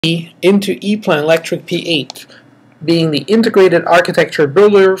into EPLAN Electric P8, being the integrated architecture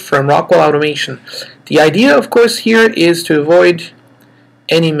builder from Rockwell Automation. The idea, of course, here is to avoid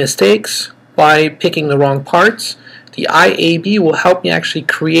any mistakes by picking the wrong parts. The IAB will help me actually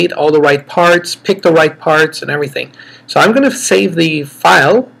create all the right parts, pick the right parts, and everything. So I'm going to save the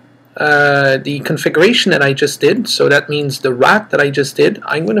file, the configuration that I just did. So that means the rack that I just did.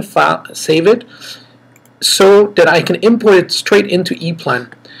 I'm going to save it so that I can import it straight into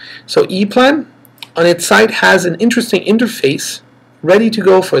EPLAN. So EPLAN on its site has an interesting interface ready to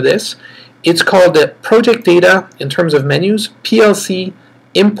go for this. It's called the project data in terms of menus, PLC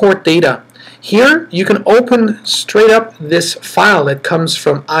import data. Here you can open straight up this file that comes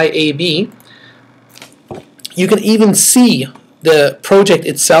from IAB. You can even see the project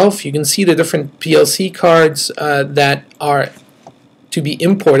itself. You can see the different PLC cards that are to be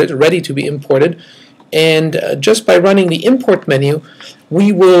imported, ready to be imported. And just by running the import menu,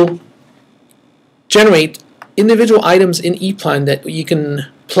 we will generate individual items in EPLAN that you can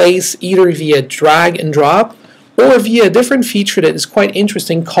place either via drag and drop or via a different feature that is quite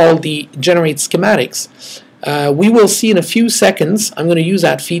interesting called the generate schematics. We will see in a few seconds. I'm going to use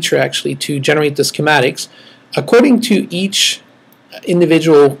that feature actually to generate the schematics. According to each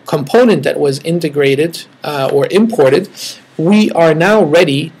individual component that was integrated or imported, we are now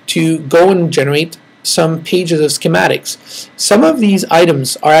ready to go and generate some pages of schematics. Some of these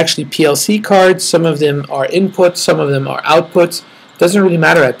items are actually PLC cards, some of them are inputs, some of them are outputs. Doesn't really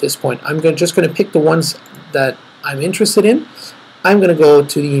matter at this point. I'm just going to pick the ones that I'm interested in. I'm going to go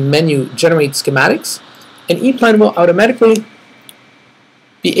to the menu Generate Schematics, and EPLAN will automatically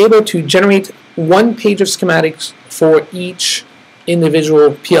be able to generate one page of schematics for each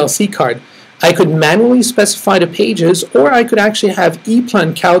individual PLC card. I could manually specify the pages, or I could actually have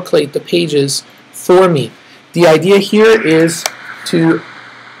EPLAN calculate the pages for me. The idea here is to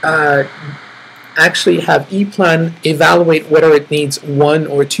actually have EPLAN evaluate whether it needs 1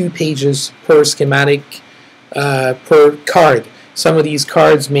 or 2 pages per schematic per card. Some of these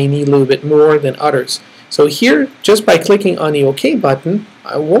cards may need a little bit more than others. So here, just by clicking on the OK button,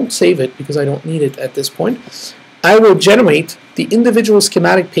 I won't save it because I don't need it at this point, I will generate the individual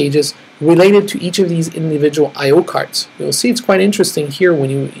schematic pages related to each of these individual I/O cards. You'll see it's quite interesting here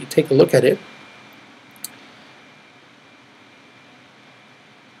when you take a look at it.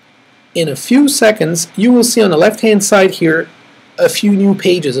 In a few seconds, you will see on the left-hand side here a few new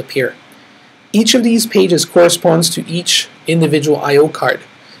pages appear. Each of these pages corresponds to each individual I/O card.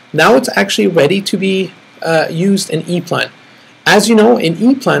 Now it's actually ready to be used in EPLAN. As you know, in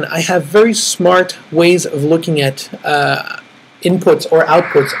EPLAN, I have very smart ways of looking at inputs or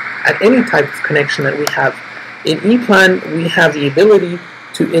outputs at any type of connection that we have. In EPLAN, we have the ability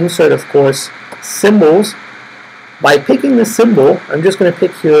to insert, of course, symbols. By picking the symbol, I'm just going to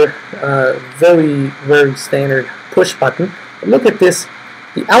pick here a very standard push button. But look at this.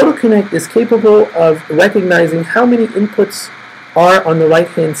 The AutoConnect is capable of recognizing how many inputs are on the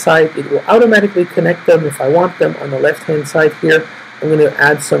right-hand side. It will automatically connect them if I want them on the left-hand side here. I'm going to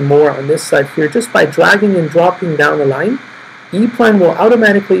add some more on this side here. Just by dragging and dropping down the line, EPLAN will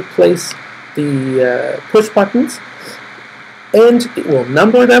automatically place the push buttons, and it will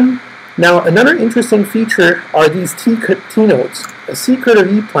number them. Now, another interesting feature are these T-nodes, a secret of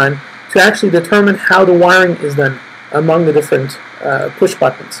EPLAN to actually determine how the wiring is done among the different push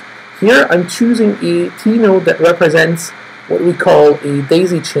buttons. Here, I'm choosing a T-node that represents what we call a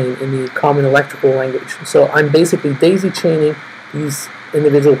daisy chain in the common electrical language. So I'm basically daisy chaining these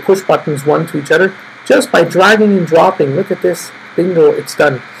individual push buttons one to each other just by dragging and dropping. Look at this, bingo, it's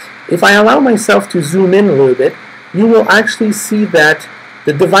done. If I allow myself to zoom in a little bit, you will actually see that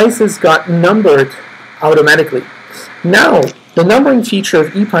the devices got numbered automatically. Now, the numbering feature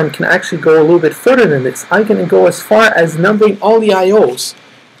of EPLAN can actually go a little bit further than this. I can go as far as numbering all the I/Os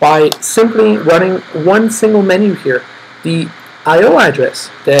by simply running one single menu here. The I/O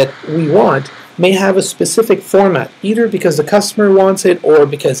address that we want may have a specific format, either because the customer wants it or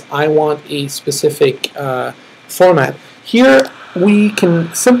because I want a specific format. Here we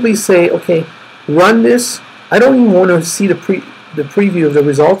can simply say, okay, run this. I don't even want to see the preview of the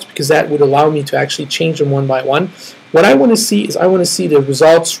results because that would allow me to actually change them one by one. What I want to see is I want to see the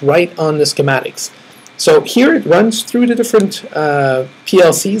results right on the schematics. So here it runs through the different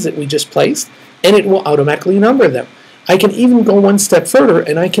PLCs that we just placed, and it will automatically number them. I can even go one step further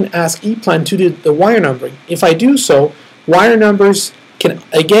and I can ask EPLAN to do the wire numbering. If I do so, wire numbers can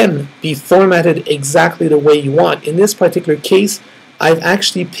again be formatted exactly the way you want. In this particular case, I've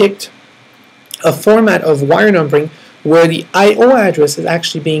actually picked a format of wire numbering where the I/O address is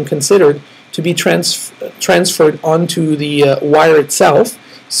actually being considered to be transferred onto the wire itself.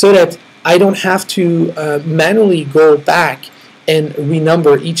 so that I don't have to manually go back and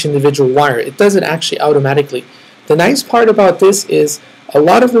renumber each individual wire. It does it actually automatically. The nice part about this is a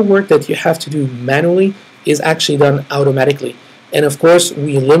lot of the work that you have to do manually is actually done automatically. And of course,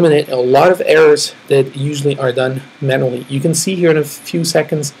 we eliminate a lot of errors that usually are done manually. You can see here in a few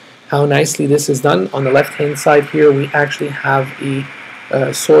seconds how nicely this is done. On the left-hand side here, we actually have a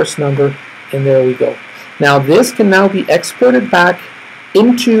source number, and there we go. Now, this can now be exported back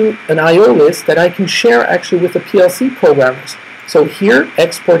into an I/O list that I can share actually with the PLC programmers. So here,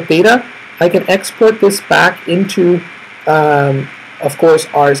 export data. I can export this back into, of course,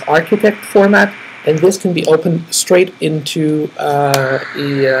 Ars Architect format, and this can be opened straight into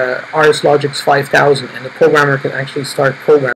RSLogix 5000, and the programmer can actually start programming.